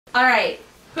All right,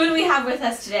 who do we have with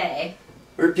us today?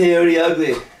 We're Peyote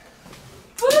Ugly.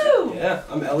 Woo! Yeah,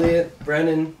 I'm Elliot,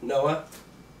 Brennan, Noah.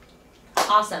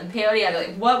 Awesome, Peyote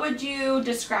Ugly. What would you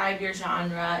describe your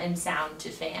genre and sound to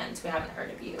fans who haven't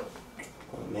heard of you?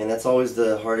 Oh, man, that's always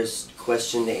the hardest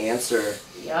question to answer.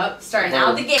 Yep, starting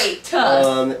out the gate,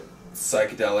 tough.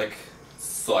 Psychedelic.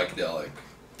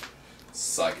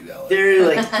 They're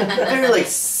like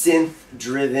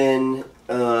synth-driven,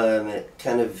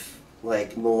 kind of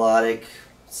like melodic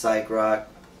psych rock.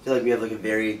 I feel like we have like a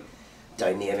very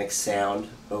dynamic sound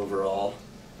overall.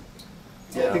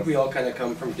 Yeah, I think we all kind of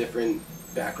come from different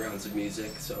backgrounds of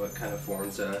music, so it kind of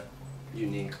forms a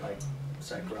unique like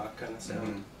psych rock kind of sound.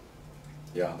 Mm-hmm.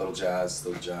 Yeah, little jazz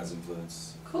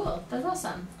influence. Cool, that's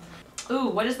awesome. Ooh,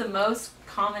 what is the most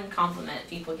common compliment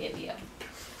people give you?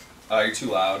 You're too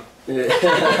loud. Try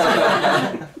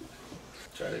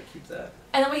to keep that.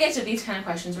 And then we get to these kind of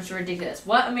questions, which are ridiculous.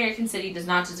 What American city does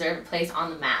not deserve a place on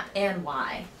the map, and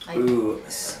why? Ooh,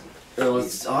 well,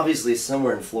 it's obviously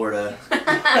somewhere in Florida.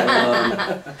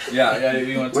 Yeah,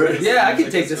 you want to? Yeah, I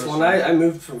could take this one. I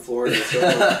moved from Florida,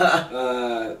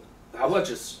 so how about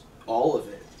just all of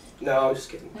it? No, I'm just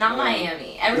kidding. Not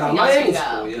Miami. Everything no, else can Miami's go.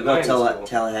 cool. Yeah, What about Miami's cool.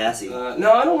 Tallahassee?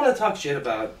 No, I don't want to talk shit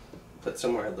about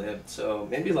somewhere I lived. So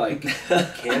maybe like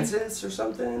Kansas or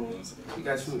something. You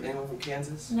guys anyone from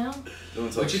Kansas? No.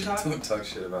 Don't talk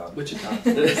shit about Wichita.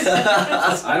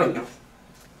 I don't know.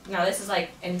 No, this is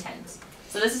like intense.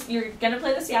 So you're gonna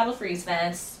play the Seattle Freeze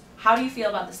Fest. How do you feel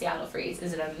about the Seattle Freeze?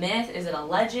 Is it a myth? Is it a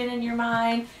legend in your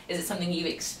mind? Is it something you've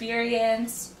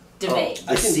experienced? Debate.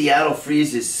 The Seattle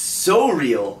Freeze is so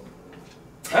real.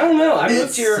 I don't know. I moved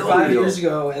It's here so 5 real. years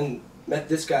ago and met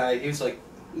this guy. He was like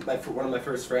one of my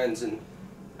first friends, and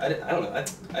I don't know.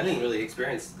 I didn't really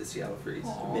experience the Seattle Freeze.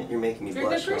 Aw. You're making me You're a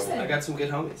blush. good person. I got some good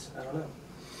homies. I don't know.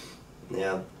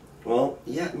 Yeah. Well,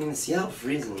 yeah, I mean, the Seattle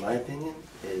Freeze, in my opinion,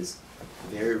 is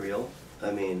very real.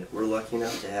 I mean, we're lucky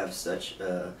enough to have such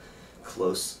a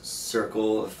close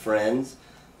circle of friends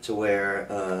to where,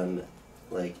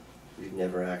 like, we've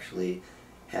never actually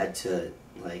had to,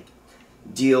 like,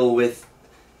 deal with,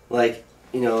 like,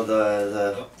 you know,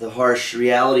 the harsh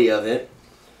reality of it.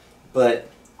 But,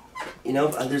 you know,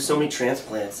 there's so many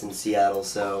transplants in Seattle,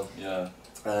 so, Yeah.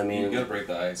 I mean, You gotta break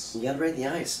the ice. you gotta break the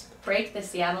ice. Break the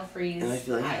Seattle Freeze. And I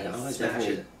feel like, ice. yeah, I always Smash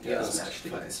definitely it. You gotta Yeah, smash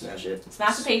the ice. smash it.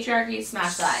 Smash the patriarchy,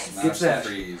 smash the ice. Smash Get the smashed.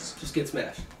 freeze. Just get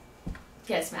smashed.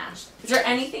 Get smashed. Is there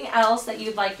anything else that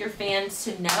you'd like your fans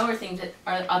to know or things that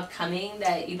are upcoming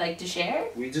that you'd like to share?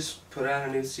 We just put out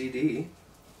a new CD.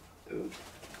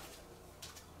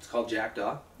 It's called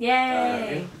Jackdaw.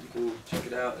 Yay! You can check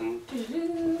it out and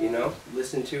Doo-doo-doo. you know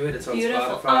listen to it. It's on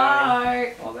Beautiful Spotify.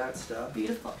 art. All that stuff.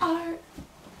 Beautiful art.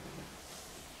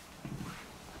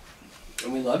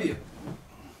 And we love you.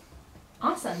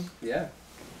 Awesome. Yeah.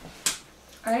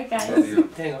 All right, guys. Love you.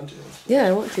 Hang on to it. Yeah,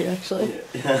 I want to actually.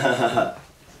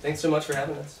 Thanks so much for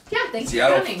having us. Yeah, thanks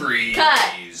Seattle for coming. Freeze.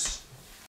 Cut.